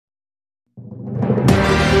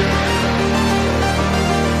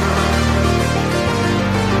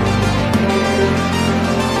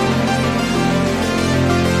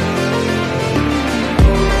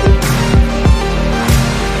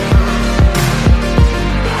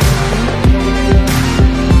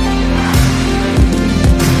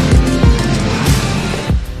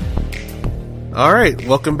All right,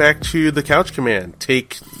 welcome back to the Couch Command.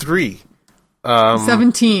 Take 3.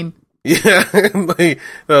 17. Yeah,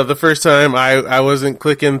 the first time I wasn't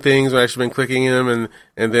clicking things when I should have been clicking them,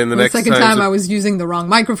 and then the next second time I was using the wrong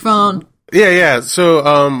microphone. Yeah.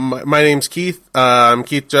 So, my name's Keith. I'm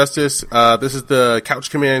Keith Justice. This is the Couch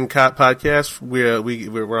Command podcast.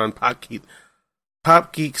 We're on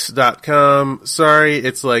popgeeks.com. Sorry,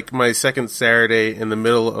 it's like my second Saturday in the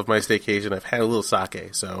middle of my staycation. I've had a little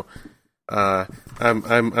sake, so I'm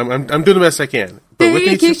doing the best I can. But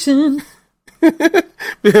Vacation.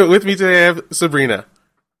 with me today I have Sabrina.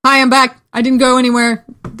 Hi, I'm back. I didn't go anywhere.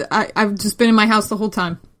 I've just been in my house the whole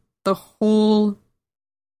time. The whole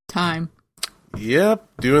time. Yep,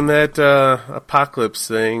 doing that apocalypse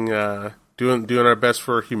thing. Doing our best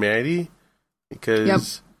for humanity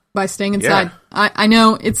because by staying inside. Yeah. I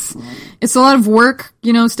know it's a lot of work,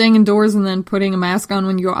 staying indoors and then putting a mask on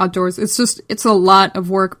when you go outdoors. It's a lot of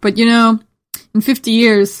work. But in 50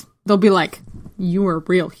 years they'll be like, you were a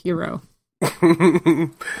real hero. Because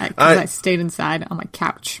I stayed inside on my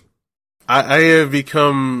couch. I have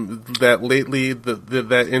become that lately,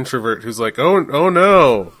 that introvert who's like, oh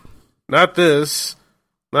no, not this,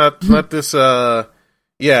 not this.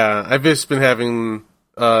 Yeah, I've just been having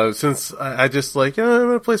since I just like, I'm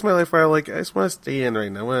in a place in my life where I just want to stay in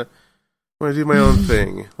right now. I want to do my own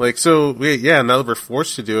thing. Like, so yeah, now that we're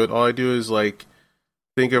forced to do it, all I do is like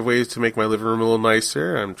think of ways to make my living room a little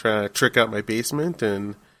nicer. I'm trying to trick out my basement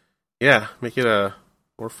and make it a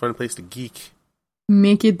more fun place to geek.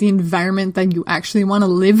 Make it the environment that you actually want to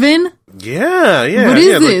live in? Yeah. What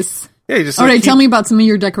is this? Just all right, tell me about some of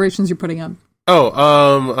your decorations you're putting up.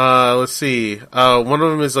 Let's see. One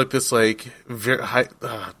of them is like this, like, very high,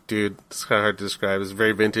 dude, it's kind of hard to describe. It's a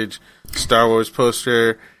very vintage Star Wars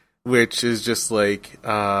poster, which is just like,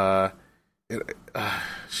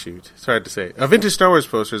 shoot, it's hard to say. A vintage Star Wars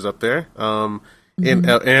poster is up there. An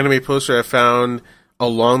anime poster I found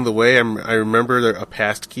along the way. I remember a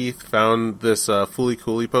past Keith found this Fooly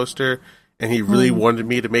Cooley poster, and he really wanted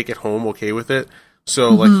me to make it home okay with it.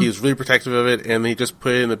 So, like, he was really protective of it, and he just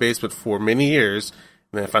put it in the basement for many years,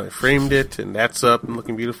 and then I finally framed it, and that's up and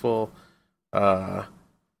looking beautiful. Cootie,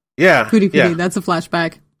 that's a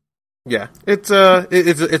flashback. Yeah, it's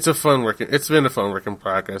a fun work. It's been a fun work in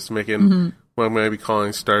progress, making what I'm going to be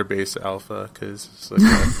calling Starbase Alpha, because it's like,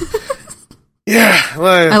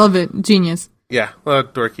 I love it. Genius. Yeah, a lot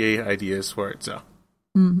of dorky ideas for it, so.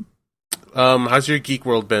 How's your geek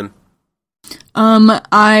world been?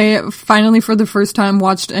 I finally, for the first time,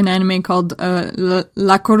 watched an anime called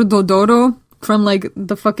L'Accordo d'Oro from, like,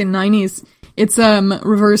 the fucking 90s. It's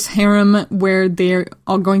reverse harem where they're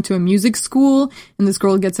all going to a music school, and this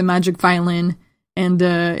girl gets a magic violin, and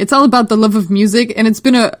it's all about the love of music, and it's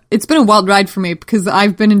been a wild ride for me, because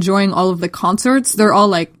I've been enjoying all of the concerts. They're all,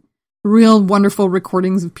 like, real wonderful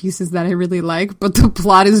recordings of pieces that I really like, but the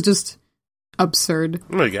plot is just absurd.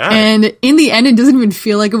 Oh my god. And in the end, it doesn't even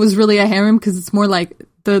feel like it was really a harem, because it's more like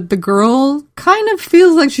the girl kind of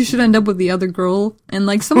feels like she should end up with the other girl, and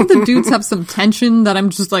like some of the dudes have some tension that I'm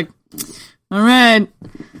just like, all right.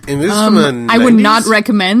 And this is from the 90s? I would not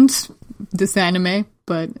recommend this anime,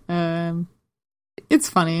 but it's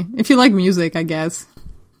funny. If you like music, I guess.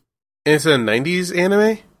 And it's a 90s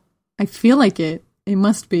anime? I feel like it. It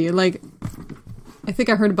must be. Like, I think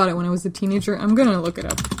I heard about it when I was a teenager. I'm gonna look it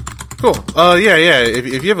up. Cool. Yeah.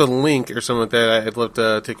 If you have a link or something like that, I'd love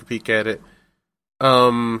to take a peek at it. I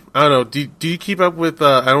don't know. Do you keep up with?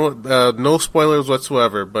 No spoilers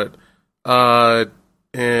whatsoever. But I'm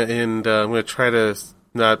gonna try to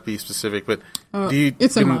not be specific. But do you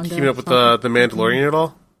been keeping up with the Mandalorian at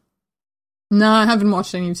all? No, I haven't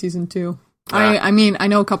watched any of season 2. I mean, I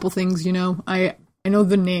know a couple things. I know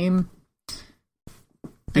the name.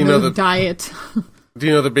 Do you know the diet? Do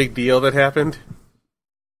you know the big deal that happened?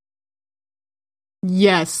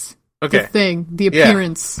 Yes. Okay. The thing. The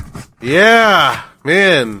appearance. Yeah,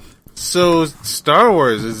 man. So Star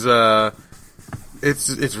Wars is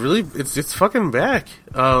it's fucking back.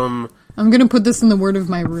 I'm gonna put this in the word of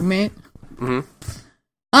my roommate. I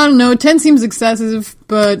don't know. 10 seems excessive,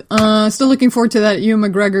 but still looking forward to that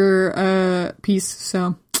Ewan McGregor piece.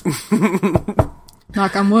 So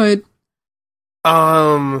knock on wood.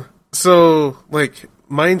 So, like,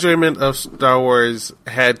 my enjoyment of Star Wars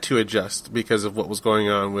had to adjust because of what was going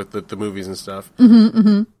on with the movies and stuff.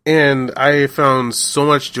 And I found so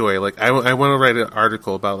much joy. Like, I want to write an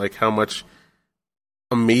article about, like, how much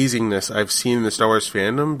amazingness I've seen in the Star Wars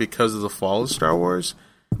fandom because of the fall of Star Wars.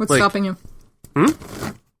 What's stopping you?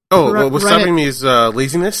 What's stopping me is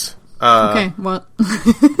laziness. Okay, well.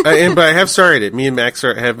 But I have started it. Me and Max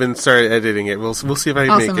have been started editing it. We'll see if I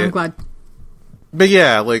can make it. Awesome, I'm glad. But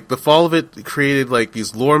yeah, like the fall of it created like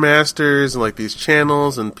these lore masters and like these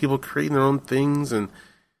channels and people creating their own things, and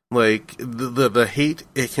like the hate,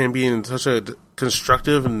 it can be in such a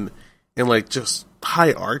constructive and like just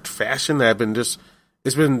high art fashion that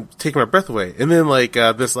it's been taking my breath away. And then like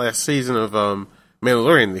this last season of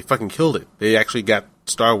Mandalorian, they fucking killed it. They actually got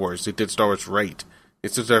Star Wars. They did Star Wars right.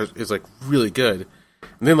 It's like really good.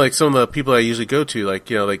 And then like some of the people I usually go to, like,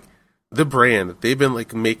 you know, like the brand they've been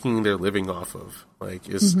like making their living off of, like,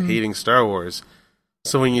 is hating Star Wars.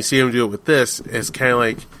 So when you see them do it with this, it's kind of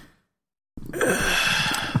like,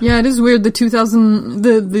 yeah, it is weird. The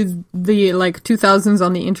 2000s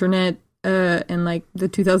on the internet, and like the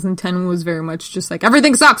 2010 was very much just like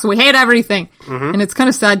everything sucks. We hate everything, and it's kind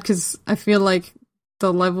of sad because I feel like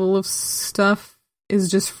the level of stuff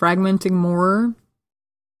is just fragmenting more.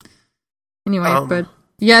 Anyway, but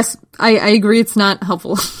yes, I agree. It's not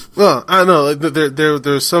helpful. Well, I don't know. Like,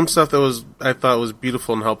 there's some stuff that I thought was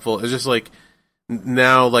beautiful and helpful. It's just like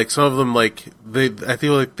now, like some of them, like I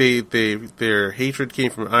feel like their hatred came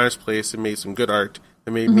from an honest place and made some good art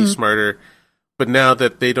that made me smarter. But now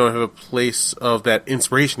that they don't have a place of that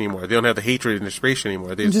inspiration anymore, they don't have the hatred and inspiration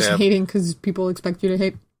anymore. They just hating because people expect you to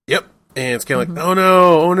hate. Yep. And it's kind of like, oh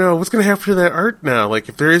no, what's going to happen to that art now? Like,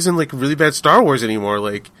 if there isn't like really bad Star Wars anymore,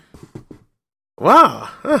 like, wow,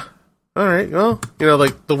 all right, well, you know,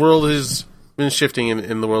 like the world has been shifting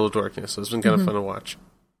in the world of darkness, so it's been kind of fun to watch.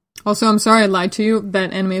 Also, I'm sorry I lied to you.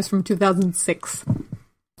 That anime is from 2006.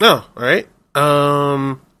 Oh, all right.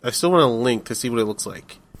 I still want a link to see what it looks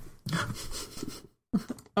like.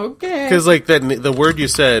 Okay. Because like the word you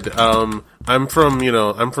said, I'm from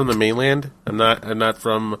the mainland. I'm not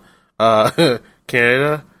from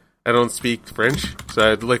Canada. I don't speak French,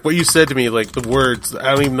 so like what you said to me, like the words,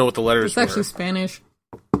 I don't even know what the letters were. It's actually Spanish.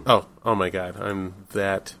 Oh my God, I'm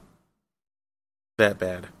that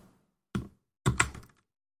bad.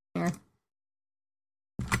 Here.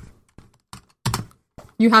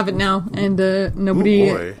 You have it now, and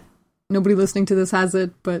nobody listening to this has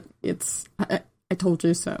it, but it's I told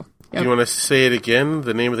you so. Yep. Do you want to say it again?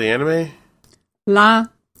 The name of the anime? La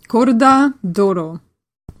Corda d'Oro.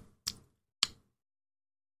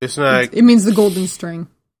 It's not. It means the golden string.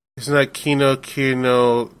 It's not Kino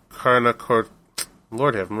Karna Cord.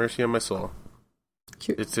 Lord have mercy on my soul.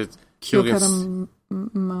 It's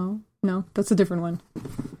Kyokaramao. No, that's a different one.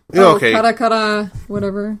 Oh, okay. Karakara,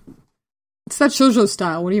 whatever. It's that shoujo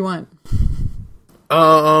style. What do you want?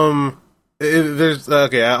 There's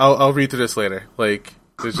okay. I'll read through this later. Like,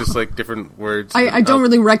 there's just like different words. I don't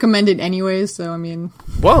really recommend it anyways. So I mean.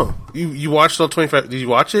 Whoa! You watched all 25? Did you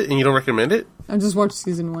watch it and you don't recommend it? I just watched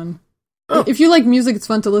season 1. Oh. If you like music, it's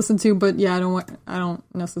fun to listen to. But yeah, I don't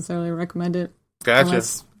necessarily recommend it. Gotcha.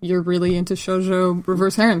 Unless you're really into shoujo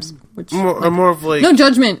reverse harems, which I'm more of like no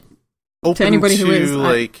judgment open to anybody who is.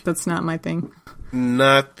 Like, that's not my thing.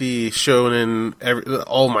 Not the shonen.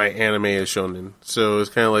 All my anime is shonen, so it's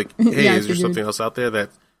kind of like, hey, yeah, is there something else out there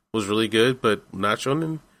that was really good but not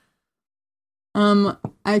shonen?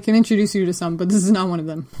 I can introduce you to some, but this is not one of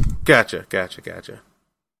them. Gotcha.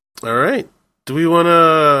 All right. Do we want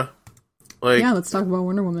to Yeah, let's talk about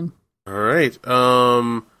Wonder Woman. All right.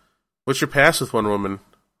 What's your past with Wonder Woman?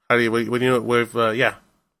 What do you know with yeah.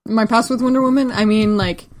 My past with Wonder Woman, I mean,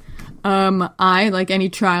 like, I, like any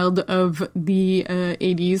child of the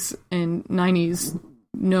 80s and 90s,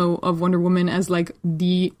 know of Wonder Woman as, like,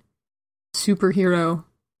 the superhero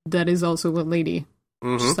that is also a lady.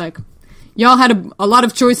 Just like, y'all had a lot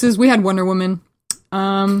of choices. We had Wonder Woman.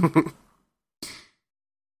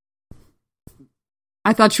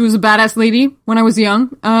 I thought she was a badass lady when I was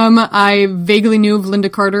young. I vaguely knew of Linda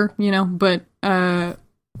Carter, but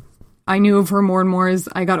I knew of her more and more as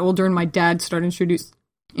I got older and my dad started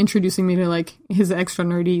introducing me to, like, his extra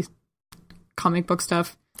nerdy comic book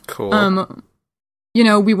stuff. Cool.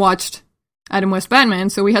 We watched Adam West Batman,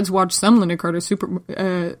 so we had to watch some Linda Carter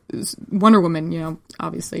Wonder Woman,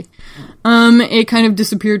 obviously. It kind of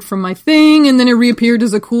disappeared from my thing, and then it reappeared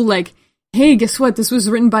as a cool, like, hey, guess what? This was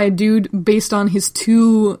written by a dude based on his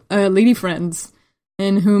 2 lady friends,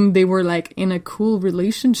 in whom they were, like, in a cool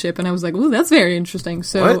relationship, and I was like, ooh, that's very interesting.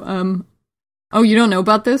 So, what? Oh, you don't know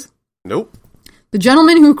about this? Nope. The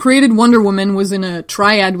gentleman who created Wonder Woman was in a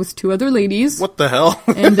triad with 2 other ladies. What the hell?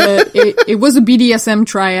 And it was a BDSM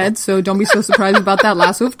triad, so don't be so surprised about that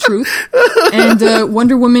lasso of truth. And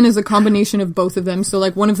Wonder Woman is a combination of both of them. So,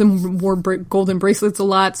 like, one of them wore golden bracelets a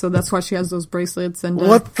lot, so that's why she has those bracelets. And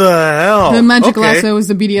what the hell? The magic lasso is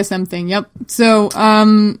the BDSM thing. Yep. So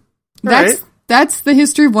that's the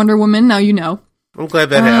history of Wonder Woman. Now you know. I'm glad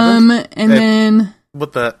that happened. And then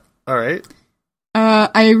what the? All right.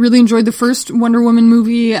 I really enjoyed the first Wonder Woman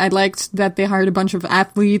movie. I liked that they hired a bunch of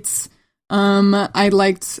athletes. I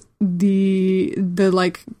liked the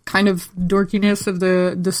like kind of dorkiness of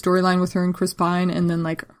the storyline with her and Chris Pine, and then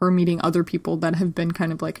like her meeting other people that have been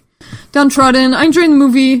kind of like downtrodden. I enjoyed the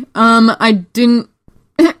movie. I didn't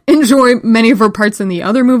enjoy many of her parts in the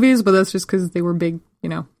other movies, but that's just because they were big,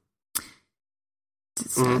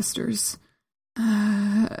 disasters.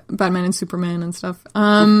 Batman and Superman and stuff.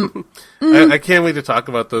 I can't wait to talk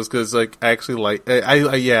about those because like I actually like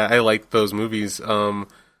I like those movies.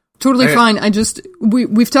 Totally fine.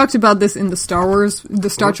 We've talked about this in the Star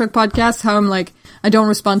Trek podcast, how I'm like, I don't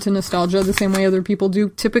respond to nostalgia the same way other people do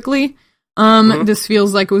typically. This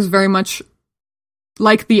feels like it was very much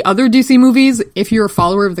like the other DC movies. If you're a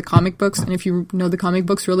follower of the comic books, and if you know the comic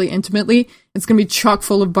books really intimately, it's gonna be chock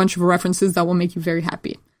full of a bunch of references that will make you very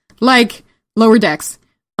happy. Like Lower Decks.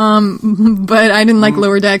 But I didn't like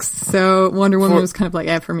Lower Decks, so Wonder Woman was kind of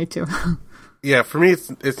like, for me too. Yeah, for me,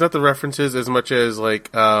 it's not the references as much as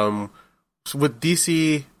like with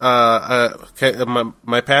DC.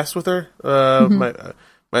 My past with her,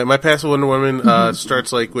 my past with Wonder Woman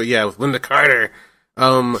starts like with Linda Carter.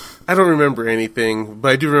 I don't remember anything,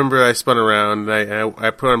 but I do remember I spun around. And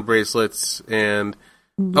I put on bracelets, and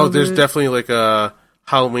there's definitely like a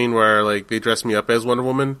Halloween where like they dress me up as Wonder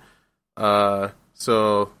Woman.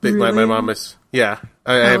 So really? my mom is I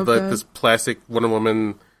have like this plastic Wonder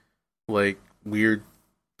Woman like weird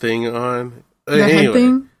thing on. Head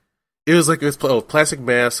thing? It was like this plastic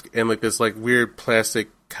mask and like this like weird plastic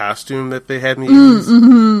costume that they had me use.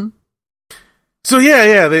 So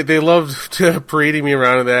they loved parading me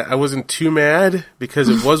around in that. I wasn't too mad because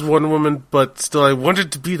it was Wonder Woman, but still I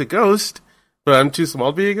wanted to be the ghost. But I'm too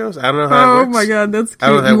small to be a ghost. I don't know how it works. Oh my god, that's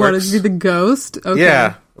cute. You wanted to be the ghost? Okay.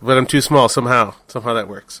 Yeah, but I'm too small somehow. Somehow that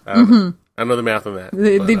works. I don't know. I know the math on that.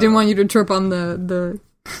 They didn't want you to trip on the...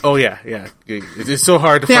 Oh yeah. It's so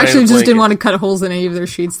hard to They find actually just didn't want to cut holes in any of their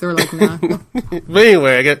sheets. They were like, nah. But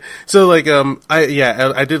anyway,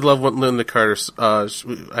 I did love Linda Carter. I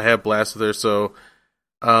had a blast with her. So,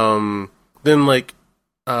 then like,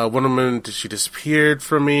 Wonder Woman, she disappeared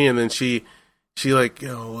from me, and then she like,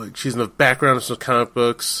 she's in the background of some comic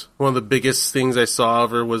books. One of the biggest things I saw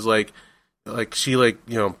of her was like she like,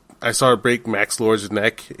 I saw her break Max Lord's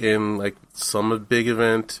neck in like some big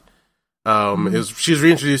event. She was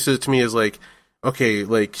reintroduced to me as like, okay,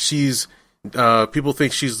 like she's, people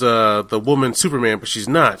think she's the woman Superman, but she's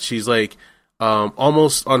not. She's like,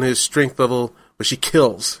 almost on his strength level, but she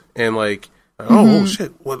kills. And like, oh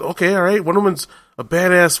shit, well, okay, alright, Wonder Woman's a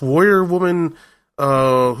badass warrior woman,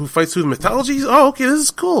 who fights through the mythologies. Oh, okay, this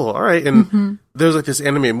is cool. Alright, and there's like this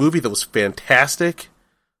animated movie that was fantastic.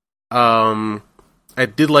 I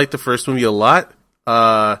did like the first movie a lot.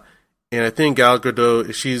 And I think Gal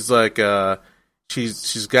Gadot, she's like,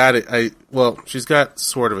 she's got it. She's got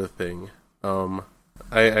sort of a thing. I'm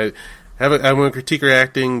going to critique her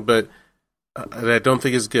acting, but I don't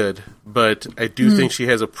think is good. But I do think she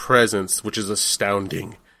has a presence, which is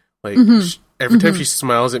astounding. Like every time she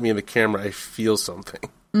smiles at me in the camera, I feel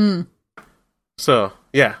something. So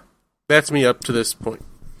yeah, that's me up to this point.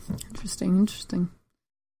 Interesting.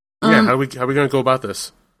 Yeah, how are we going to go about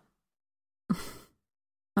this?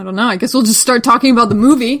 I don't know. I guess we'll just start talking about the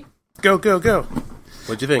movie. Go.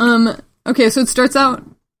 What'd you think? Okay, so it starts out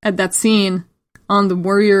at that scene on the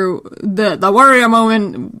warrior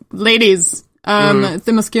moment, ladies.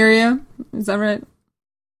 Themyscira, is that right?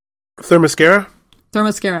 Themyscira,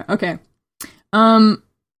 okay.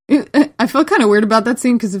 I felt kind of weird about that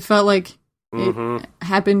scene because it felt like it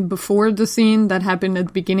happened before the scene that happened at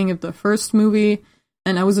the beginning of the first movie,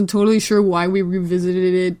 and I wasn't totally sure why we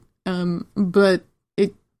revisited it, but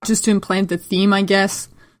just to implant the theme, I guess.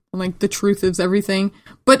 Like, the truth is everything.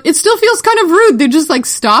 But it still feels kind of rude. They just, like,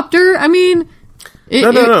 stopped her. I mean...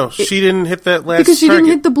 No. She didn't hit that last because she target.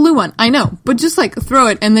 didn't hit the blue one. I know. But just, like, throw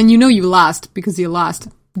it, and then you know you lost because you lost.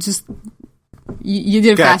 Just... You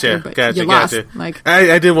did it faster, but you lost. Like,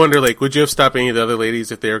 I did wonder, like, would you have stopped any of the other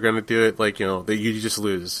ladies if they were going to do it? Like, that you just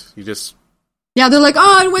lose. You just... Yeah, they're like,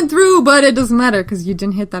 oh, it went through, but it doesn't matter because you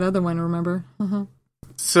didn't hit that other one, remember?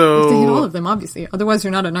 So you have to hit all of them, obviously. Otherwise,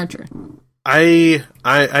 you're not an archer. I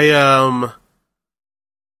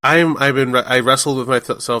wrestled with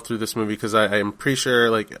myself through this movie because I'm pretty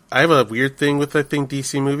sure, like, I have a weird thing with, I think,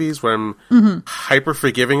 DC movies where I'm hyper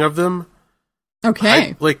forgiving of them.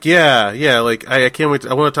 Okay. Like, I can't wait.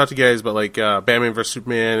 I want to talk to you guys about, like, Batman vs.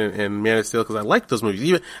 Superman and Man of Steel because I like those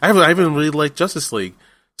movies. I even really like Justice League.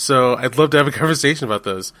 So I'd love to have a conversation about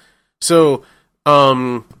those. So,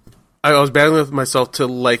 I was battling with myself to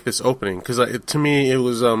like this opening because to me it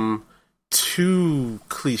was too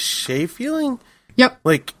cliche feeling. Yep.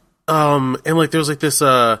 Like, and like there's like this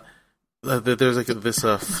there's like this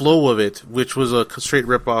flow of it, which was a straight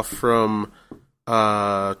ripoff from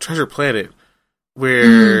Treasure Planet,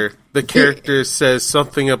 where the character says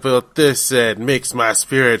something about this that makes my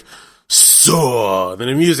spirit soar. Then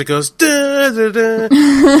the music goes da da da,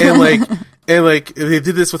 and like they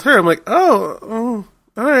did this with her. I'm like, oh,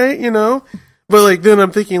 all right, you know. But like then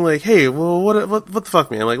I'm thinking like, hey, well, what the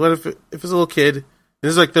fuck, man? Like, what if it's a little kid?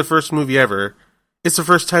 This is like their first movie ever. It's the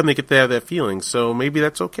first time they get to have that feeling, so maybe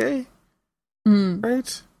that's okay,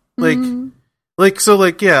 right? Like, so,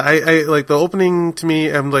 like, yeah, I like the opening to me.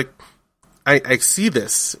 I'm like, I see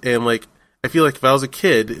this, and like, I feel like if I was a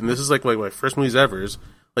kid and this is like my first movies ever,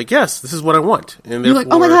 like, yes, this is what I want, and you're like,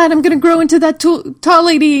 oh my god, I'm gonna grow into that tall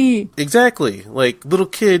lady. Exactly, like little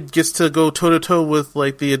kid gets to go toe to toe with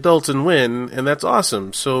like the adults and win, and that's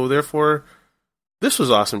awesome. So therefore, this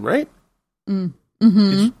was awesome, right? Did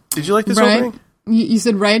you like this opening? You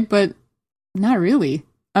said right, but not really.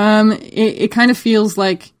 It kind of feels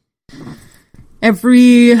like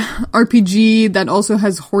every RPG that also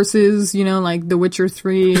has horses, you know, like The Witcher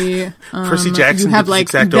 3. Percy Jackson you have did like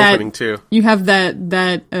the exact that, opening too. You have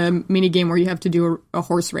that mini game where you have to do a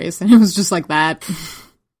horse race, and it was just like that.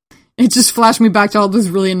 It just flashed me back to all those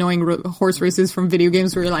really annoying horse races from video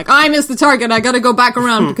games where you're like, I missed the target, I gotta go back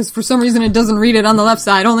around because for some reason it doesn't read it on the left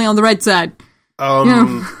side, only on the right side.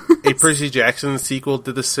 A Percy Jackson sequel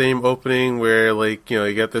did the same opening where, like, you know,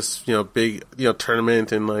 you got this, you know, big, you know,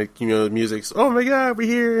 tournament and, like, you know, the music's, oh my god, we're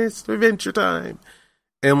here, it's adventure time.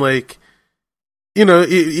 And, like, you know,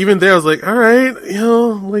 even there I was like, alright, you know,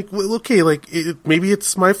 like, okay, like, maybe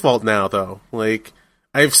it's my fault now, though. Like,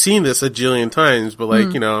 I've seen this a jillion times, but,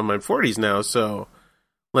 like, you know, I'm in my 40s now, so,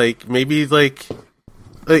 like, maybe, like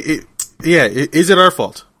is it our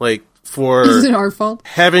fault? Like, is it our fault?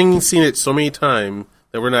 Having seen it so many times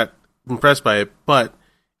that we're not impressed by it, but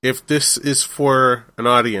if this is for an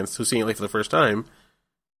audience who's seeing it like for the first time,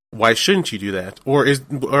 why shouldn't you do that? Or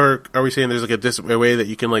are we saying there's like a way that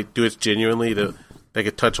you can like do it genuinely to like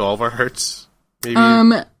it touch all of our hearts? Maybe?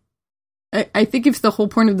 I think if the whole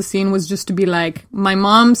point of the scene was just to be like, my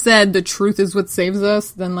mom said the truth is what saves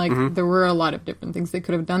us, then like there were a lot of different things they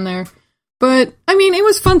could have done there. But I mean, it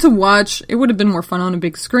was fun to watch. It would have been more fun on a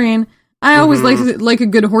big screen. I always like a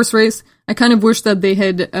good horse race. I kind of wish that they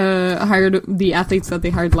had hired the athletes that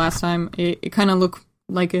they hired last time. It kind of looked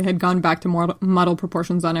like it had gone back to model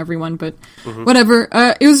proportions on everyone, but whatever.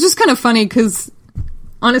 It was just kind of funny because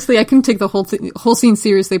honestly, I couldn't take the whole scene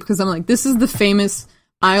seriously because I'm like, this is the famous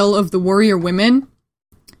Isle of the Warrior Women.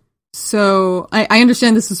 So I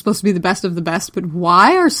understand this is supposed to be the best of the best, but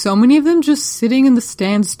why are so many of them just sitting in the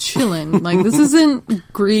stands chilling? Like, this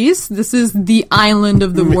isn't Greece. This is the island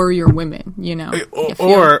of the warrior women, you know?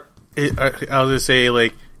 I'll just say,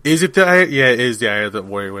 like, is it it is the island of the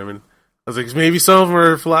warrior women. I was like, maybe some of them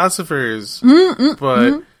are philosophers.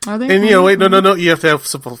 But, are they? And, you know, wait, no, you have to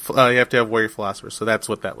have warrior philosophers. So that's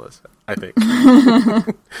what that was, I think.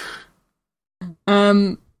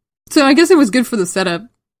 So I guess it was good for the setup.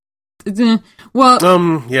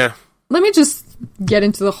 Well, yeah. Let me just get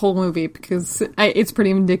into the whole movie because it's pretty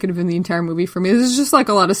indicative of the entire movie for me. There's just like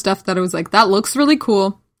a lot of stuff that I was like, that looks really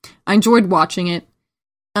cool. I enjoyed watching it.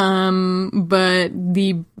 But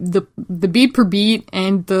the beat per beat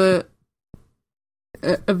and the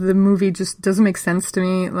of the movie just doesn't make sense to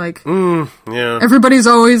me. Like, yeah. Everybody's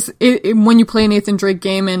always when you play a Nathan Drake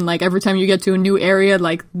game and like every time you get to a new area,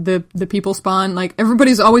 like the people spawn. Like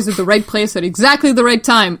everybody's always at the right place at exactly the right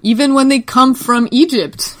time, even when they come from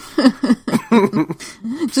Egypt.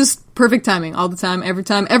 Just perfect timing all the time, every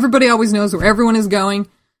time. Everybody always knows where everyone is going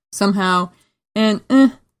somehow. And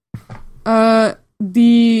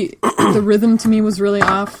the rhythm to me was really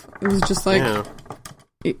off. It was just like. Yeah.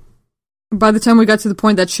 By the time we got to the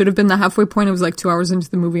point that should have been the halfway point, it was like 2 hours into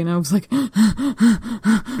the movie, and I was like,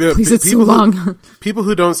 please, it's too long. People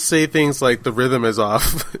who don't say things like the rhythm is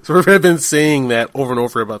off have been saying that over and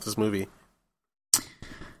over about this movie.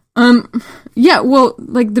 Yeah, well,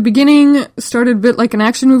 like, the beginning started a bit like an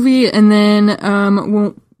action movie, and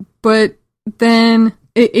then, but then,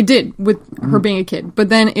 it did, with her being a kid, but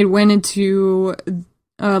then it went into...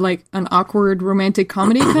 like an awkward romantic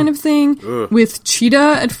comedy kind of thing with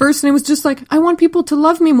Cheetah at first, and it was just like, I want people to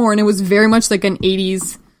love me more, and it was very much like an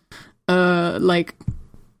 80s,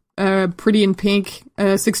 Pretty in Pink,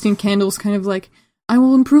 16 Candles kind of like, I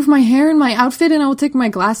will improve my hair and my outfit, and I will take my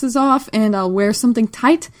glasses off, and I'll wear something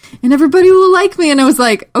tight, and everybody will like me, and I was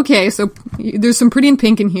like, okay, so there's some Pretty in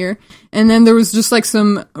Pink in here, and then there was just like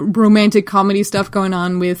some romantic comedy stuff going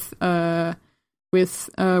on with, with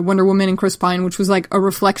Wonder Woman and Chris Pine, which was like a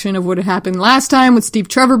reflection of what had happened last time, with Steve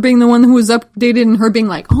Trevor being the one who was updated and her being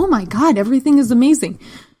like, "Oh my god, everything is amazing."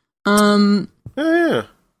 Yeah.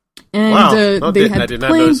 And Wow. they I had did not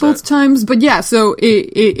played notice both that. times, but yeah, so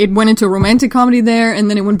it went into a romantic comedy there, and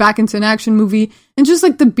then it went back into an action movie, and just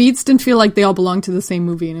like the beats didn't feel like they all belonged to the same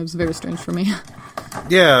movie, and it was very strange for me.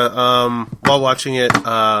 Yeah. While watching it,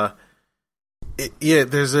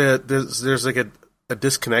 there's like a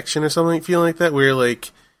disconnection or something, feeling like that, where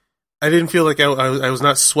like I didn't feel like I was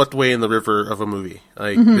not swept away in the river of a movie.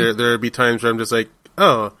 Like there would be times where I'm just like,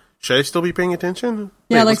 oh, should I still be paying attention?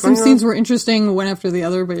 Yeah, Wait, like what's some going on? scenes were interesting one after the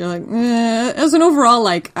other, but you're like, as an overall,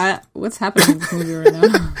 like, what's happening in this movie right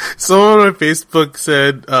now? Someone on my Facebook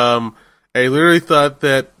said, I literally thought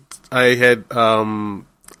that I had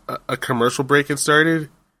a commercial break had started,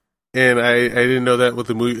 and I didn't know that what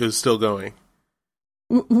the movie is still going.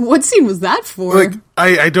 What scene was that for? Like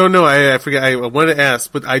I don't know. I forget. I wanted to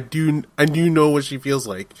ask, but I do know what she feels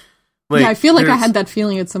like. Yeah, I feel like I had that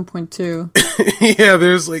feeling at some point too. Yeah,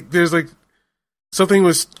 there's like something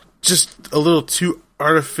was just a little too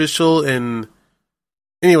artificial, and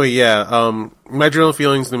anyway, yeah. My general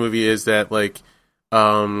feelings in the movie is that like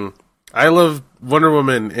I love Wonder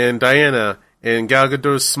Woman and Diana and Gal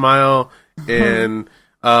Gadot's smile, and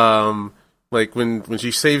like when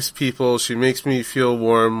she saves people, she makes me feel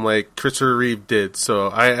warm like Christopher Reeve did.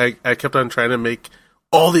 So I kept on trying to make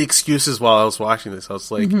all the excuses while I was watching this. I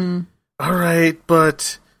was like, all right,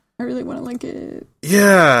 but I really want to like it.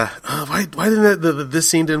 yeah, why didn't this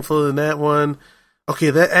scene didn't flow in that one?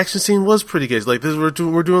 Okay, that action scene was pretty good. Like this, we're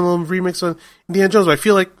doing a little remix on Indiana Jones. But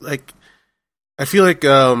I feel like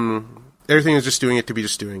everything is just doing it to be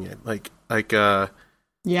just doing it.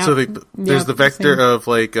 Yeah. So there's the vector of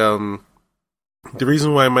like the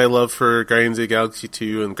reason why my love for Guardians of the Galaxy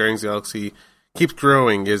 2 and Guardians of the Galaxy keeps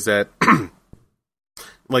growing is that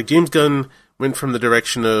like James Gunn went from the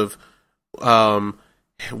direction of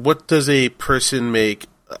what does a person make?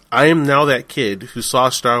 I am now that kid who saw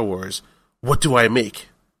Star Wars. What do I make?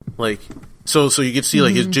 Like, so you can see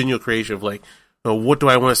like his genuine creation of like, what do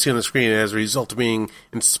I want to see on the screen as a result of being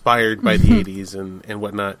inspired by the 80s and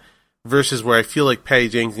whatnot, versus where I feel like Patty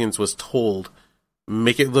Jenkins was told,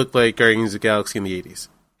 make it look like Guardians of the Galaxy in the 80s.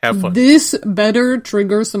 Have fun. This better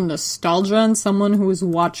trigger some nostalgia in someone who is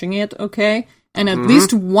watching it, okay? And at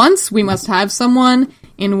least once we must have someone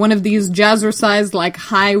in one of these jazzercise, like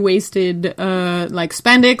high-waisted, like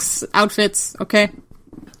spandex outfits, okay?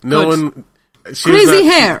 No Good. one... Crazy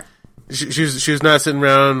hair! She was not sitting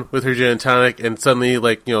around with her gin and tonic and suddenly,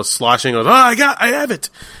 like, you know, sloshing goes, I have it!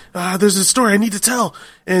 There's a story I need to tell,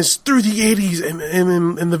 and it's through the 80s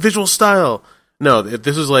and in the visual style. No,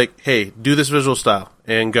 this was like, hey, do this visual style,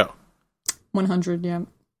 and go. 100, yeah.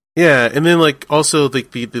 Yeah, and then, like, also,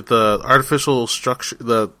 like, the artificial structure,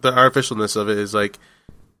 the artificialness of it is, like,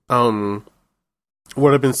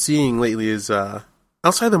 what I've been seeing lately is,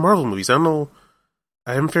 outside the Marvel movies, I don't know,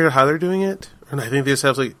 I haven't figured out how they're doing it, and I think they just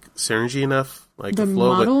have, like, synergy enough, like, The to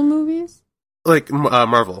flow, model movies? like,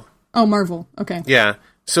 Marvel. Oh, Marvel, okay. Yeah.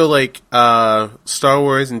 So, like, Star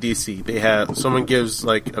Wars and DC, they have, someone gives,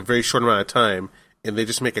 like, a very short amount of time, and they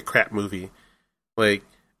just make a crap movie. Like,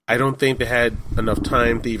 I don't think they had enough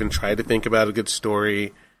time to even try to think about a good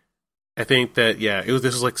story. I think that, yeah, this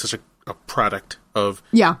was like such a product of,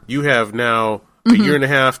 Yeah. you have now a year and a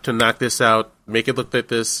half to knock this out, make it look like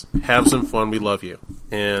this, have some fun, we love you.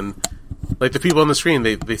 And, like, the people on the screen,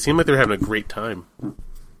 they seem like they're having a great time.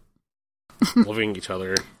 Loving each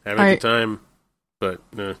other, having a good time, but,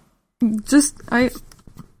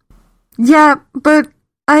 Yeah, but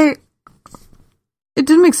it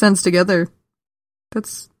didn't make sense together.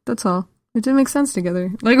 That's all. It didn't make sense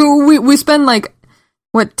together. Like, we spend, like,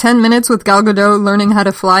 10 minutes with Gal Gadot learning how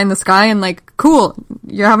to fly in the sky, and, like, cool,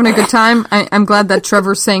 you're having a good time. I'm glad that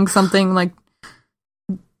Trevor's saying something, like,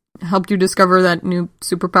 helped you discover that new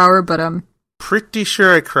superpower, but, pretty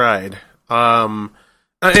sure I cried. And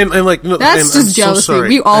like... No, that's and just I'm jealousy. so sorry.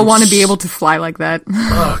 We all want to be able to fly like that.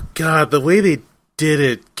 Oh, God, the way they did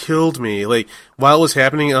it killed me. Like, while it was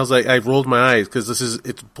happening, I was like, I rolled my eyes, because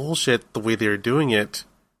it's bullshit the way they were doing it.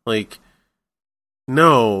 Like,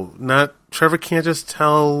 no, Trevor can't just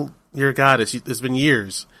tell your goddess. It's been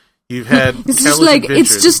years. You've had it's just like,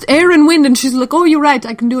 adventures. it's just air and wind, and she's like, oh, you're right,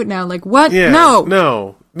 I can do it now. Like, what? Yeah,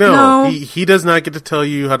 No. He does not get to tell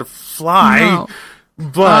you how to fly. No.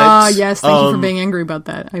 But yes, thank you for being angry about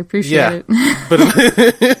that. I appreciate it.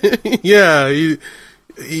 But yeah,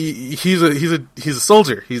 he's a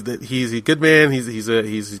soldier. He's a good man. He's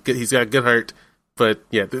got a good heart. But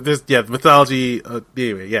yeah, the mythology.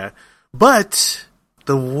 Anyway, yeah. But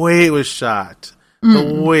the way it was shot,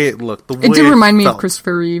 The way it looked, the way It did remind me felt. of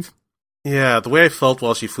Christopher Reeve. Yeah, the way I felt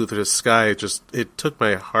while she flew through the sky, it took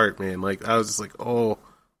my heart, man. Like, I was just like, oh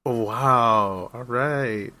wow, all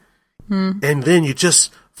right. And then you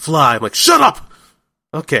just fly. I'm like, shut up!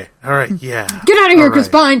 Okay, all right, yeah. Get out of here, all Chris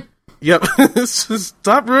right. Pine! Yep,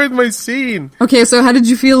 stop ruining my scene. Okay, so how did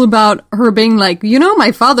you feel about her being like,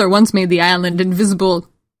 my father once made the island invisible.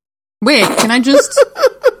 Wait, can I just...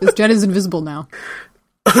 This jet is invisible now.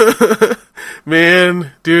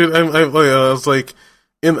 Man, dude, I was like,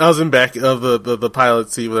 I was in back of the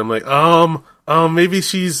pilot seat with him, like, maybe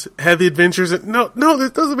she's had the adventures. No,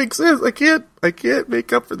 that doesn't make sense. I can't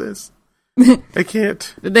make up for this. I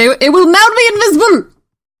can't. It will now be invisible.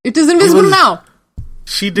 It is invisible now.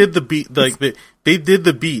 She did the beat, like they did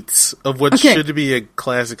the beats of what should be a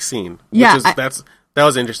classic scene. Yeah, that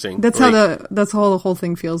was interesting. That's how the whole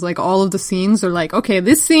thing feels. Like all of the scenes are like, okay,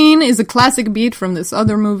 this scene is a classic beat from this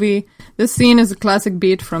other movie. This scene is a classic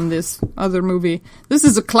beat from this other movie. This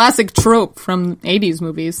is a classic trope from 80s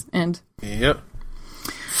movies. And yep.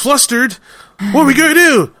 Flustered. What are we gonna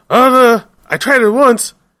do? I tried it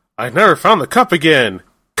once. I never found the cup again.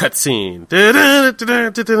 Cutscene.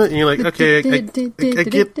 And you're like, okay, I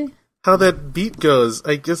get how that beat goes.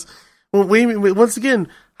 I guess. Well, wait. Once again,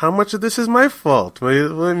 how much of this is my fault?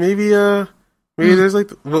 Maybe there's like,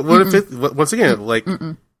 what if it? Once again, like,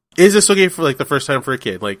 is this okay for like the first time for a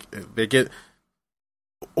kid? Like they get,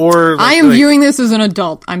 or like, I am viewing this as an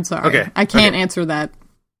adult. I'm sorry. Okay, I can't answer that.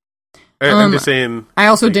 I'm just saying. I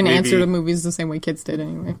also like, didn't answer the movies the same way kids did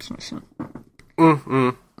anyway.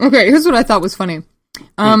 Okay, here's what I thought was funny.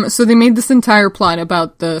 So they made this entire plot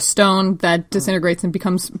about the stone that disintegrates and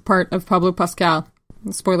becomes part of Pablo Pascal.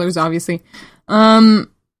 Spoilers, obviously.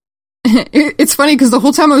 It's funny because the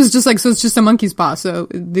whole time I was just like, so it's just a monkey's paw. So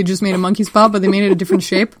they just made a monkey's paw, but they made it a different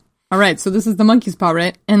shape. All right, so this is the monkey's paw,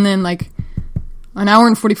 right? And then like an hour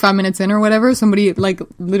and 45 minutes in or whatever, somebody like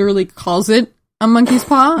literally calls it a monkey's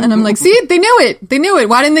paw, and I'm like, see, they knew it.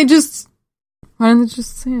 Why didn't they just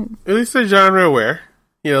say it? At least they're genre aware.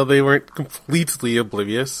 You know, they weren't completely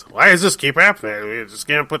oblivious. Why does this keep happening? We just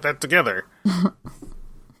can't put that together.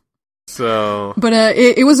 So, but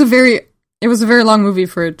it was a very long movie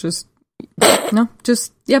for it. Yep.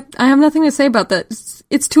 I have nothing to say about that.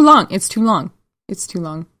 It's too long. What's too long?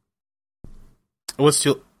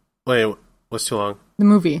 The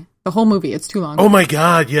movie, the whole movie. It's too long. Oh my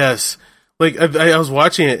god, yes. Like I was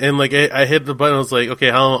watching it and like I hit the button. I was like,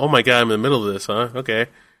 okay, how long? Oh my god, I'm in the middle of this, huh? Okay,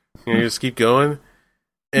 you just keep going.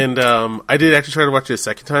 And I did actually try to watch it a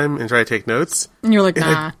second time and try to take notes. And you're like,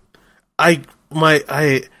 nah. I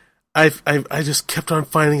just kept on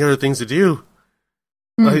finding other things to do.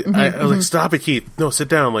 I was like, stop it, Keith. No, sit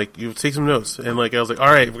down. Like, you take some notes. And like, I was like, all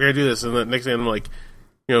right, we're gonna do this. And the next thing, I'm like,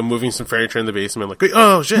 moving some furniture in the basement. I'm like, wait,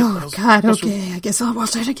 oh shit. Oh god, okay. I guess I'll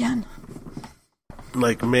watch it again.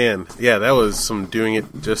 Like, man, yeah, that was some doing it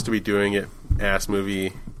just to be doing it ass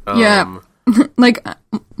movie. Yeah. Like,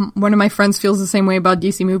 one of my friends feels the same way about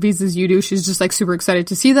DC movies as you do. She's just like super excited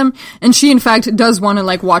to see them, and she in fact does want to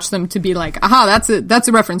like watch them to be like, aha, that's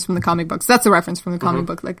a reference from the comic books. That's a reference from the comic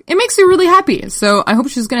book. Like, it makes her really happy. So I hope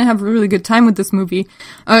she's gonna have a really good time with this movie,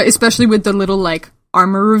 especially with the little like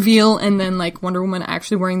armor reveal and then like Wonder Woman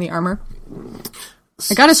actually wearing the armor.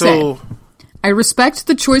 I gotta say, I respect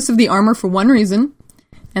the choice of the armor for one reason,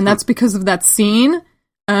 and that's because of that scene.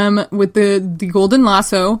 With the golden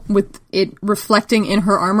lasso, with it reflecting in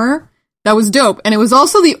her armor, that was dope. And it was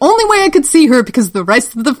also the only way I could see her because the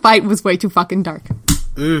rest of the fight was way too fucking dark.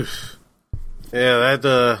 Oof. Yeah,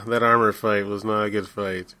 that armor fight was not a good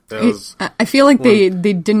fight. I feel like they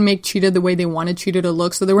didn't make Cheetah the way they wanted Cheetah to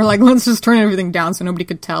look, so they were like, let's just turn everything down so nobody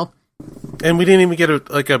could tell. And we didn't even get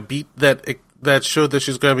a beat that showed that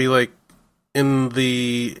she's going to be like in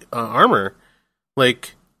the armor,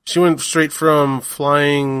 like. She went straight from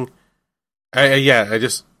flying. I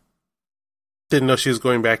just didn't know she was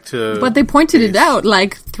going back to. But they pointed it out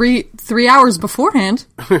like three hours beforehand.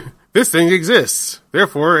 This thing exists,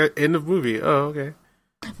 therefore end of movie. Oh, okay.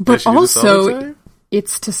 But also,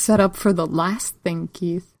 it's to set up for the last thing,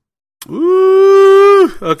 Keith.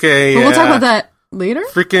 Ooh, okay. But we'll talk about that later.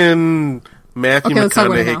 Freaking Matthew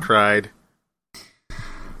McConaughey cried.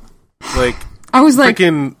 Like I was like.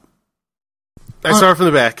 Freaking. I saw her from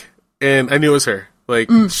the back, and I knew it was her. Like,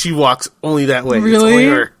 she walks only that way. Really? It's only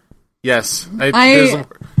her. Yes.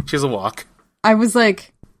 She has a walk. I was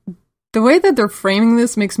like, the way that they're framing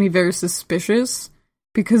this makes me very suspicious,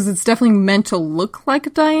 because it's definitely meant to look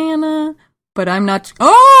like Diana, but I'm not...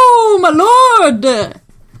 Oh, my lord!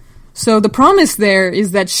 So the promise there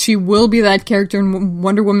is that she will be that character in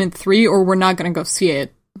Wonder Woman 3, or we're not going to go see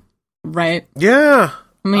it. Right? Yeah.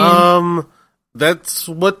 I mean... that's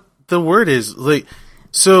what the word is. Like,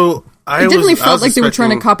 so It definitely felt like they were trying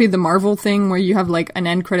to copy the Marvel thing where you have like an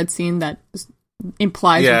end credit scene that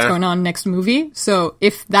implies what's going on next movie. So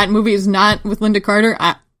if that movie is not with Linda Carter,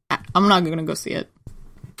 I'm not going to go see it.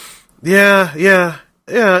 Yeah.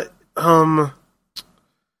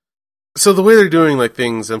 So the way they're doing like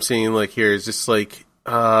things I'm seeing like here is just like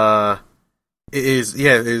it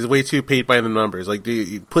is way too paid by the numbers. Like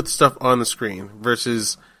you put stuff on the screen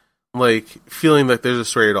versus like feeling like there's a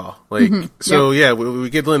story at all. Like we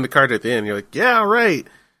get Linda Carter at the end. You're like, yeah, right.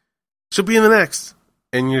 She'll be in the next,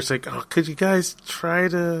 and you're just like, oh, could you guys try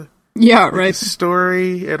to right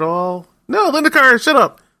story at all? No, Linda Carter, shut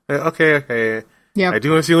up. Okay. Yeah, I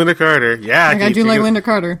do want to see Linda Carter. Yeah, I do like Linda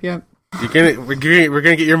Carter. Yep. We're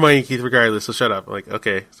gonna get your money, Keith, regardless. So shut up. Like,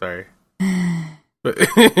 okay, sorry.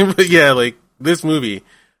 But yeah, like this movie.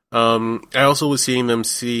 I was also seeing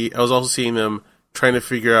them trying to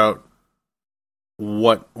figure out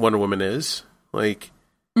what Wonder Woman is. Like,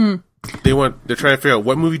 they're trying to figure out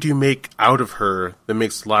what movie do you make out of her that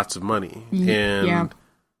makes lots of money. And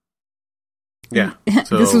yeah.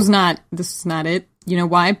 So, this is not it. You know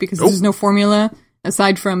why? Because there's no formula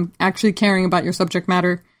aside from actually caring about your subject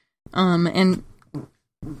matter, and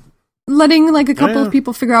letting like a couple of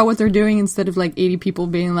people figure out what they're doing instead of like 80 people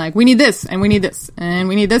being like, we need this and we need this and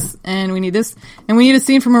we need this and we need this and we need a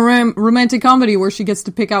scene from a romantic comedy where she gets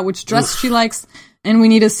to pick out which dress she likes, and we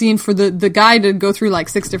need a scene for the guy to go through like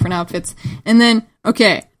 6 different outfits. And then I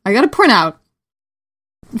gotta point out,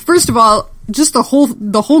 first of all, just the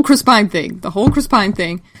whole Chris Pine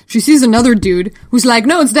thing. She sees another dude who's like,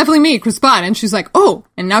 no, it's definitely me, Chris Pine. And she's like, oh.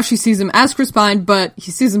 And now she sees him as Chris Pine, but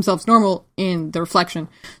he sees himself normal in the reflection.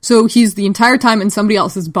 So he's the entire time in somebody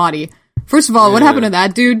else's body. First of all, what happened to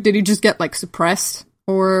that dude? Did he just get, like, suppressed?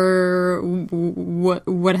 Or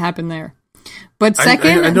what happened there? But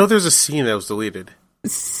second... I know there's a scene that was deleted.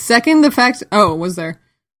 Second, the fact... Oh, was there?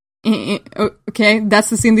 Okay,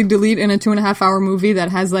 that's the scene they delete in a 2.5 hour movie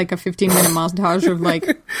that has like a 15-minute montage of like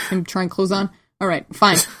him trying clothes on. Alright,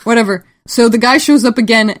 fine, whatever. So the guy shows up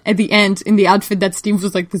again at the end in the outfit that Steve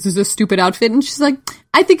was like, this is a stupid outfit, and she's like,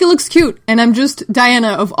 I think it looks cute. And I'm just, Diana,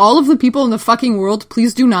 of all of the people in the fucking world,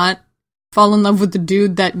 please do not fall in love with the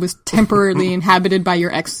dude that was temporarily inhabited by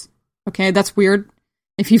your ex. Okay, that's weird.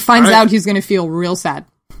 If he finds out, he's gonna feel real sad.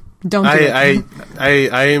 Don't do it.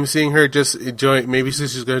 I am seeing her just enjoy. Maybe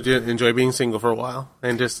she's going to enjoy being single for a while,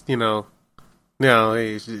 and just it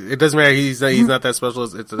doesn't matter. He's not that special.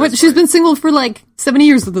 But she's been single for like 70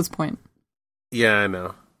 years at this point. Yeah, I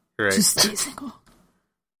know. You're right. Just stay single.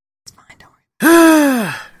 It's fine. Don't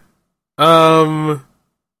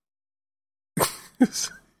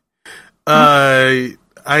worry.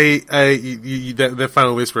 That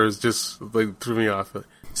final whisper is just like threw me off.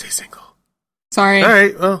 Stay single. Sorry. All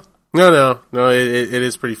right. Well. No. It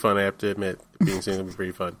is pretty fun. I have to admit, being single is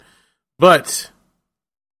pretty fun. But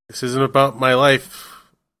this isn't about my life.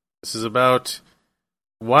 This is about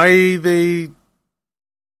why they.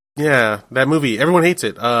 Yeah, that movie. Everyone hates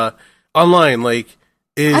it. Online, like,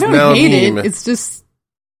 is I don't now hate a meme. It. It's just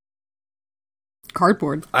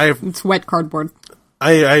cardboard. It's wet cardboard.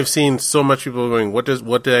 I've seen so much people going, what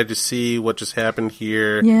did I just see? What just happened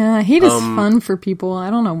here? Yeah, hate is fun for people. I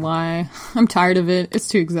don't know why. I'm tired of it. It's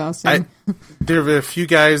too exhausting. There are a few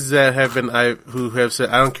guys that who have said,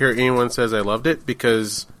 I don't care if anyone says I loved it,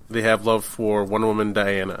 because they have love for Wonder Woman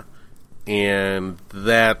Diana. And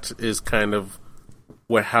that is kind of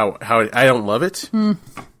how I don't love it.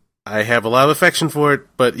 I have a lot of affection for it,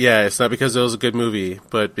 but yeah, it's not because it was a good movie,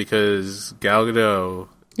 but because Gal Gadot.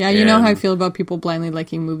 Yeah, you know how I feel about people blindly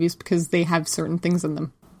liking movies because they have certain things in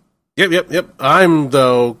them. Yep. I'm,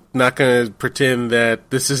 though, not going to pretend that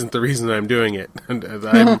this isn't the reason I'm doing it. You're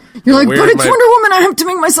like, but it's Wonder Woman, I have to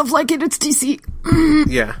make myself like it, it's DC.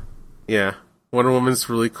 Yeah. Wonder Woman's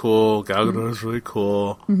really cool, Gal Gadot's really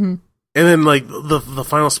cool. Mm-hmm. And then, like, the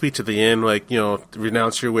final speech at the end, like,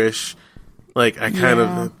 renounce your wish, like,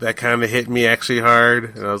 that kind of hit me actually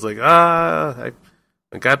hard. And I was like, I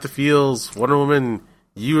got the feels. Wonder Woman...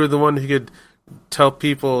 You are the one who could tell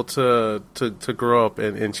people to grow up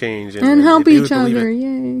and change and help each other.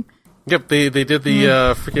 Yay! Yep, they did the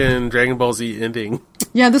freaking Dragon Ball Z ending.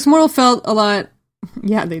 Yeah, this moral felt a lot.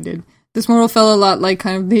 Yeah, they did. This moral felt a lot like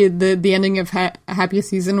kind of the ending of Happiest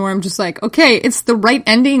Season, where I'm just like, okay, it's the right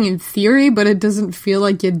ending in theory, but it doesn't feel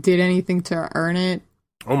like you did anything to earn it.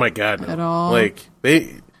 Oh my god, no. At all. Like they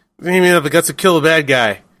didn't even have the guts to kill a bad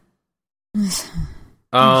guy.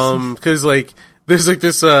 Because like. There's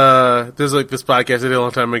this podcast I did a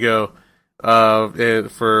long time ago,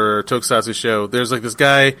 for Tokusatsu show. There's like this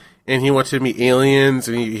guy, and he wanted to meet aliens,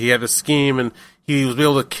 and he had a scheme, and he was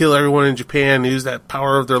able to kill everyone in Japan, use that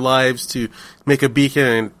power of their lives to make a beacon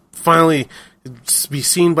and finally be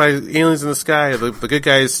seen by aliens in the sky. The good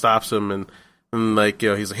guy stops him and like,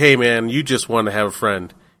 he's like, hey man, you just want to have a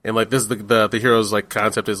friend. And like, this is the hero's like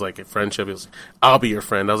concept is like a friendship. He was like, I'll be your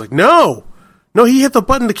friend. I was like, no, he hit the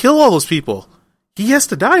button to kill all those people. He has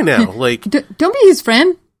to die now. Like, don't be his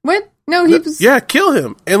friend. What? No, he was. Yeah, kill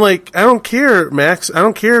him. And like, I don't care, Max. I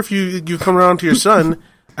don't care if you come around to your son.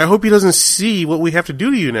 I hope he doesn't see what we have to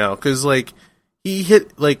do to you now. Cause like, he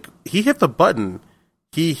hit the button.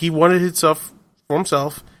 He wanted himself for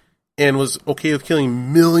himself and was okay with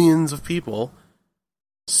killing millions of people.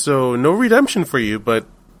 So no redemption for you, but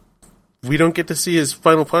we don't get to see his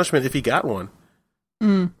final punishment if he got one.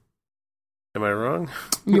 Am I wrong?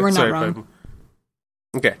 You are not wrong.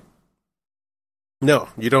 Okay. No,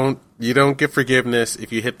 you don't get forgiveness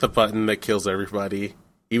if you hit the button that kills everybody.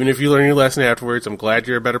 Even if you learn your lesson afterwards, I'm glad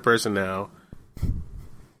you're a better person now.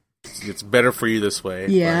 It's better for you this way.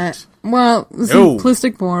 Yeah. Well,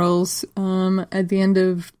 simplistic morals at the end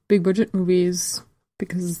of big budget movies,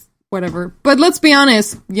 because whatever. But let's be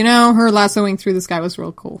honest, her lassoing through the sky was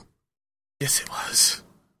real cool. Yes, it was.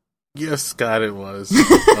 Yes, God, it was.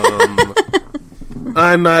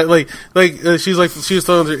 I'm not she was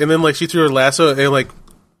throwing her, and then like she threw her lasso and like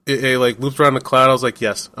it like looped around the cloud. I was like,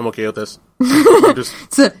 yes, I'm okay with this.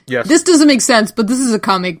 Yes. This doesn't make sense, but this is a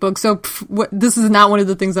comic book, so this is not one of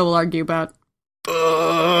the things I will argue about.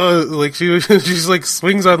 Like she's like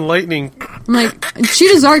swings on lightning. I'm like,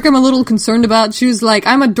 Cheetah's arc I'm a little concerned about. She was like,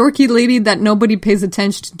 I'm a dorky lady that nobody pays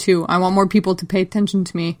attention to. I want more people to pay attention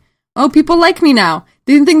to me. Oh, people like me now.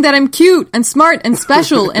 They think that I'm cute and smart and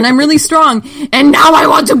special and I'm really strong. And now I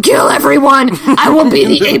want to kill everyone. I will be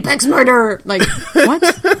the apex murderer. Like, what?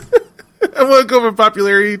 I want to go for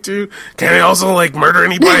popularity too. Can I also like murder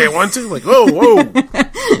anybody I want to? Like, whoa.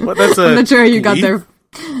 What, I'm not sure how you got there.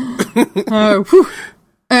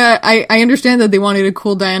 I understand that they wanted a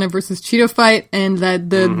cool Diana versus Cheetah fight, and that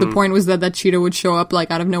the point was that Cheetah would show up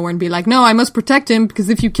like out of nowhere and be like, no, I must protect him, because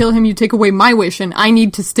if you kill him, you take away my wish, and I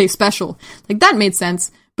need to stay special. Like, that made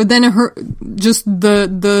sense. But then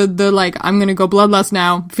the like, I'm gonna go bloodlust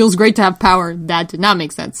now, feels great to have power, that did not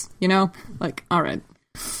make sense, Like, alright.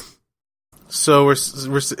 So we're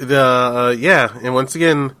and once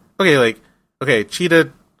again,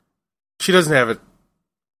 Cheetah, she doesn't have it.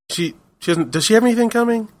 She doesn't. Does she have anything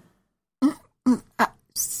coming? Because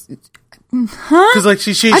like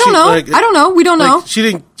she I don't know. Like, I don't know. We don't know. She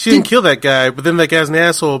didn't kill that guy, but then that guy's an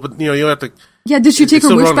asshole. But you don't have to. Yeah. Did she take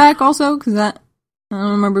her wish back also? Because I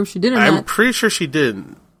don't remember if she did or not. I'm pretty sure she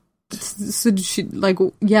didn't. So did she like?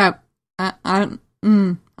 Yeah. I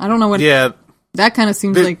don't know what. Yeah. That kind of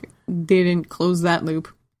seems like they didn't close that loop.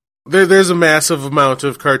 There's a massive amount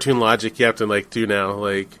of cartoon logic you have to like do now.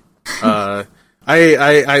 Like, I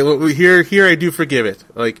here I do forgive it.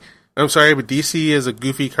 Like, I'm sorry, but DC is a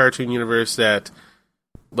goofy cartoon universe that,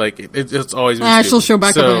 like, it's always been she'll show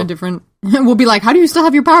back up in a different. We'll be like, how do you still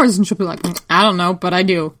have your powers? And she'll be like, I don't know, but I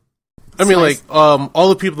do. I mean, like, all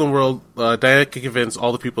the people in the world, Diana can convince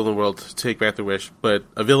all the people in the world to take back their wish, but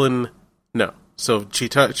a villain, no. So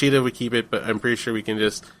Cheetah would keep it, but I'm pretty sure we can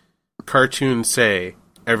just cartoon say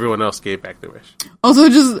everyone else gave back their wish. Also,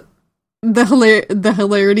 just the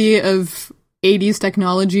hilarity of 80s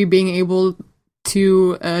technology being able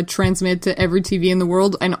to transmit to every TV in the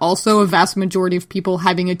world, and also a vast majority of people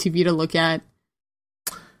having a TV to look at.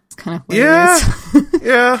 It's kind of hilarious.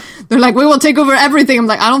 Yeah. They're like, we will take over everything. I'm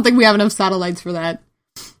like, I don't think we have enough satellites for that.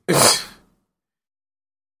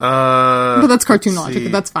 But that's cartoon logic.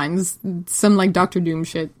 But that's fine. It's some like Doctor Doom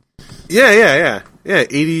shit. Yeah.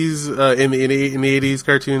 80s in the 80s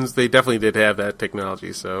cartoons, they definitely did have that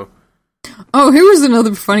technology. So. Oh, here was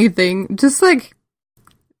another funny thing. Just like,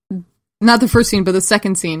 not the first scene, but the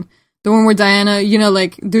second scene. The one where Diana,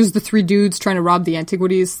 like, there's the three dudes trying to rob the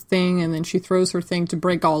antiquities thing, and then she throws her thing to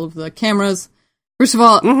break all of the cameras. First of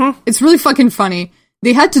all, It's really fucking funny.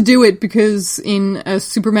 They had to do it because in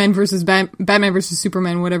Superman versus Batman versus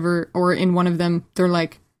Superman, whatever, or in one of them, they're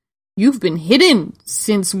like, you've been hidden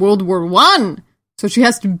since World War I. So she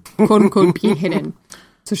has to, quote unquote, be hidden.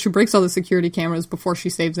 So she breaks all the security cameras before she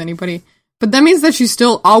saves anybody. But that means that she's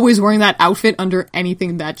still always wearing that outfit under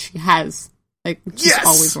anything that she has. Like, she's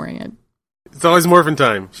always wearing it. It's always morphin'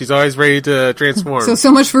 time. She's always ready to transform.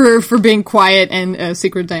 So much for being quiet and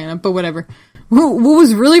Secret Diana, but whatever. What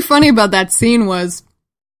was really funny about that scene was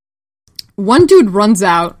one dude runs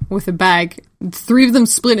out with a bag. Three of them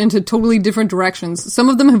split into totally different directions. Some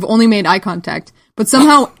of them have only made eye contact, but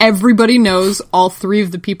somehow everybody knows all three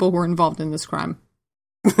of the people who are involved in this crime.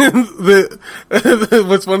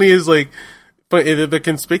 What's funny is, like, but they're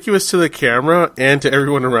conspicuous to the camera and to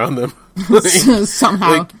everyone around them.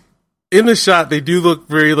 Somehow. Like, in the shot, they do look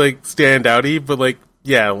very, like, stand-outy, but, like,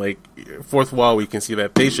 yeah, like, fourth wall, we can see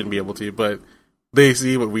that. They shouldn't be able to, but they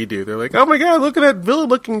see what we do. They're like, oh my god, look at that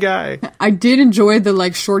villain-looking guy. I did enjoy the,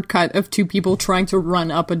 like, shortcut of two people trying to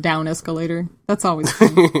run up a down escalator. That's always fun.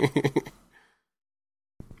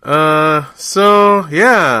 So,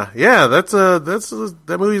 yeah,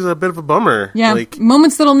 that movie's a bit of a bummer. Yeah, like,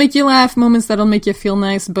 moments that'll make you laugh, moments that'll make you feel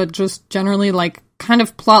nice, but just generally, like, kind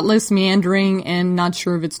of plotless, meandering, and not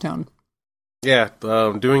sure of its tone. Yeah,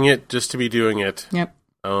 doing it just to be doing it. Yep.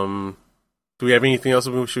 Do we have anything else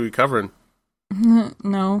we should be covering?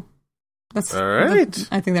 No. That's all right.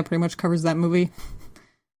 I think that pretty much covers that movie.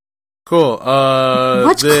 Cool.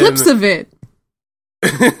 Watch clips of it.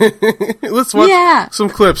 Let's watch some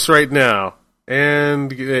clips right now.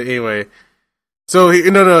 And anyway, so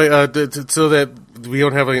so that we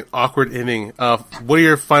don't have an awkward ending. What are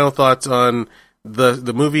your final thoughts on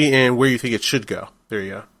the movie and where you think it should go? There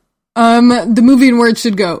you go. The movie and where it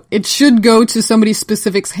should go. It should go to somebody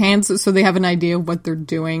specific's hands so they have an idea of what they're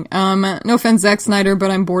doing. No offense, Zack Snyder, but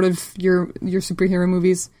I'm bored of your superhero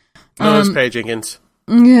movies. No, it's Patty Jenkins.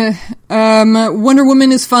 Yeah. Wonder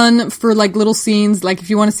Woman is fun for, like, little scenes, like if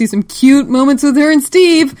you want to see some cute moments with her and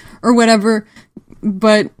Steve or whatever,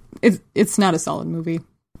 but it's not a solid movie.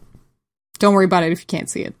 Don't worry about it if you can't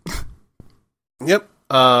see it. Yep.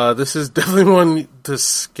 This is definitely one to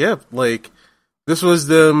skip. Like, this was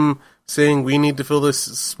them saying we need to fill this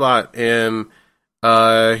spot, and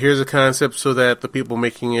here's a concept so that the people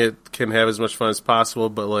making it can have as much fun as possible,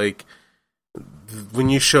 but, like, when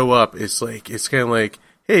you show up, it's kind of like,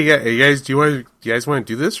 hey, you guys, do you guys want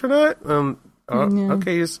to do this or not?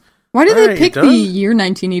 Okay. Why did they pick the year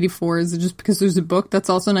 1984? Is it just because there's a book that's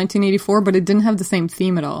also 1984, but it didn't have the same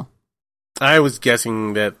theme at all? I was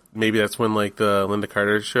guessing that maybe that's when, like, the Linda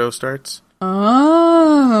Carter show starts.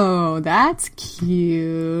 Oh, that's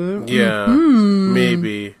cute. Yeah,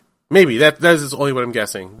 maybe that is only what I'm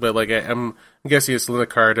guessing. But, like, I'm guessing it's Linda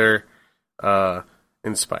Carter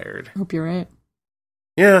inspired. Hope you're right.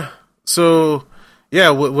 Yeah. So, yeah,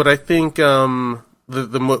 what I think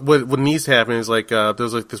what needs to happen is, like,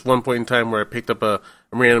 there's, like, this one point in time where I picked up a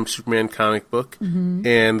random Superman comic book,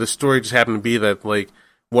 and the story just happened to be that, like,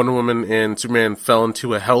 Wonder Woman and Superman fell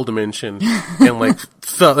into a hell dimension and, like,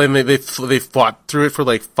 they fought through it for,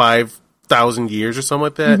 like, 5,000 years or something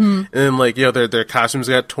like that. And then, like, you know, their costumes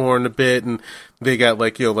got torn a bit, and they got,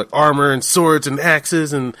 like, you know, like, armor and swords and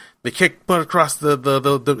axes, and they kicked butt across the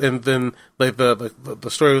and then, like, the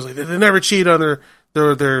story was like they never cheat on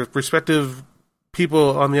their respective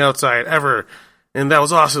people on the outside ever, and that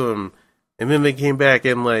was awesome. And then they came back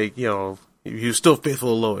and, like, you know, he was still faithful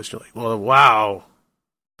to Lois. You're like, well, wow.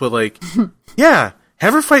 But, like, yeah,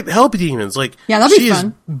 have her fight hell demons. Like, yeah, that'd be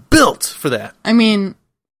fun. She is built for that. I mean,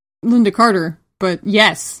 Linda Carter, but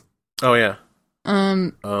yes. Oh yeah.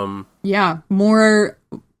 Yeah, more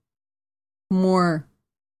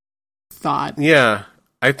thought. Yeah,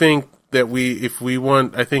 I think that if we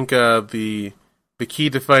want, I think the key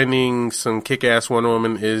to finding some kick-ass Wonder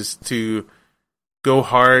Woman is to go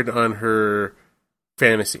hard on her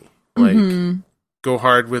fantasy. Like, go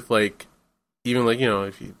hard with, like, even, like, you know,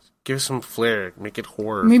 if you give some flair, make it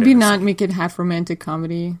horror. Maybe fantasy. not make it half romantic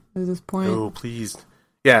comedy at this point. Oh, please.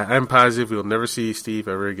 Yeah, I'm positive we'll never see Steve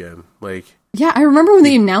ever again. Like, yeah, I remember when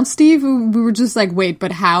they announced Steve, we were just like, wait,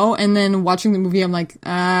 but how? And then watching the movie, I'm like,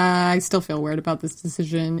 I still feel weird about this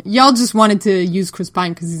decision. Y'all just wanted to use Chris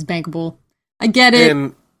Pine because he's bankable. I get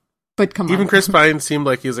it, but come on. Even Chris Pine seemed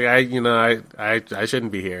like he was like, I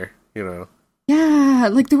shouldn't be here, you know. Yeah,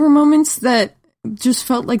 like, there were moments that just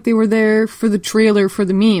felt like they were there for the trailer for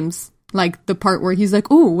the memes. Like, the part where he's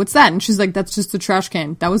like, ooh, what's that? And she's like, that's just a trash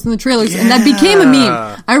can. That was in the trailers. Yeah. And that became a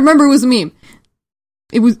meme. I remember it was a meme.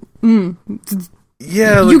 It was,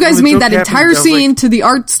 yeah. You guys made that entire scene to the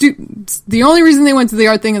art the only reason they went to the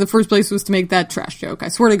art thing in the first place was to make that trash joke. I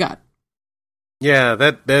swear to God. Yeah,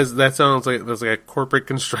 that sounds like that's like a corporate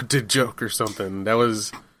constructed joke or something. That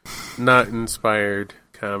was not inspired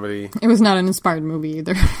comedy. It was not an inspired movie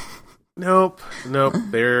either. Nope.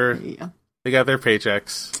 They got their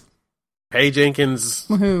paychecks. Hey Jenkins,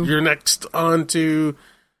 woohoo. You're next on to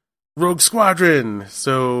Rogue Squadron.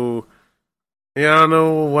 So, yeah, I don't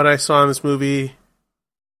know what I saw in this movie.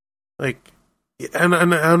 Like, and I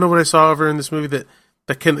don't know what I saw of her in this movie that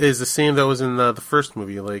is the same that was in the first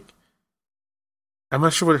movie. Like, I'm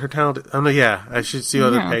not sure what her talent is. Oh no, yeah, I should see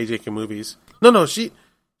other Patty Jenkins movies. No, she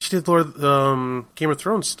did Game of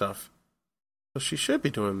Thrones stuff, so she should be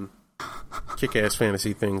doing kick-ass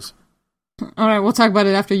fantasy things. All right, we'll talk about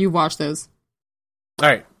it after you watch those. All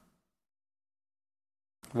right.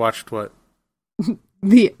 Watched what?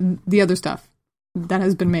 The other stuff that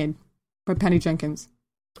has been made by Patty Jenkins.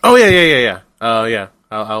 Oh yeah. Yeah.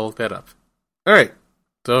 I'll look that up. All right.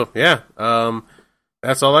 So yeah,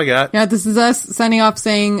 that's all I got. Yeah, this is us signing off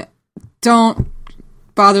saying, don't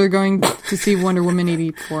bother going to see Wonder Woman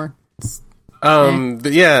 84.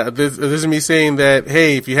 Yeah, this is me saying that,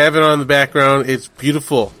 hey, if you have it on the background, it's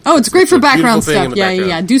beautiful. Oh, it's great for background stuff.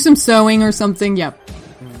 Yeah. Do some sewing or something. Yep.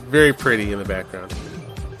 Very pretty in the background.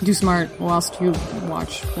 Do smart whilst you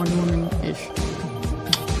watch Wonder Woman-ish.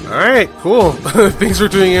 All right, cool. Thanks for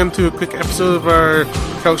tuning in to a quick episode of our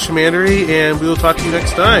Couch Commandery, and we will talk to you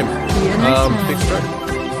next time. See you next time. Thanks for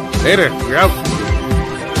joining. Later. You're out.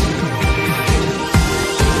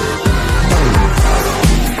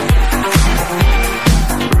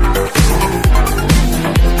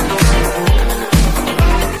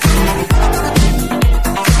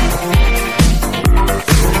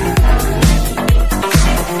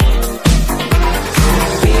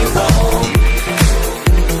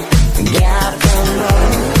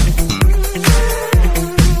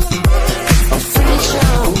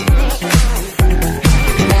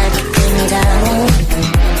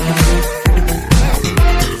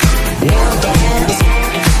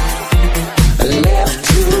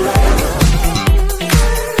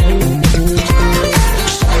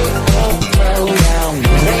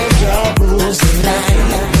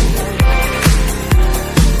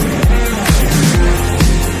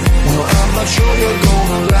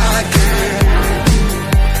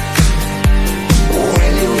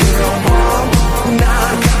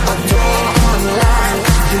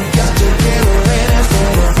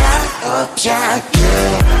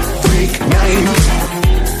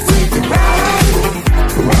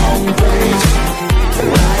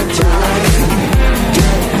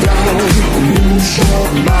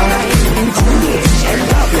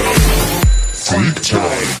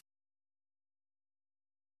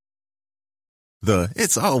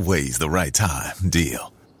 It's always the right time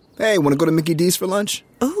deal. Hey, want to go to Mickey D's for lunch?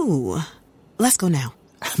 Ooh, let's go now.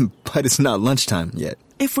 But it's not lunchtime yet.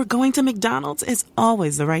 If we're going to McDonald's, it's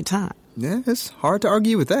always the right time. Yeah, it's hard to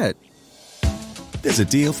argue with that. There's a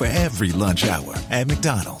deal for every lunch hour at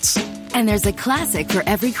McDonald's. And there's a classic for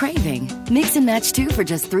every craving. Mix and match 2 for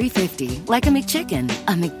just $3.50. Like a McChicken,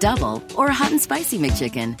 a McDouble, or a hot and spicy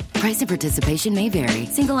McChicken. Price and participation may vary.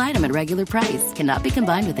 Single item at regular price. Cannot be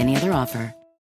combined with any other offer.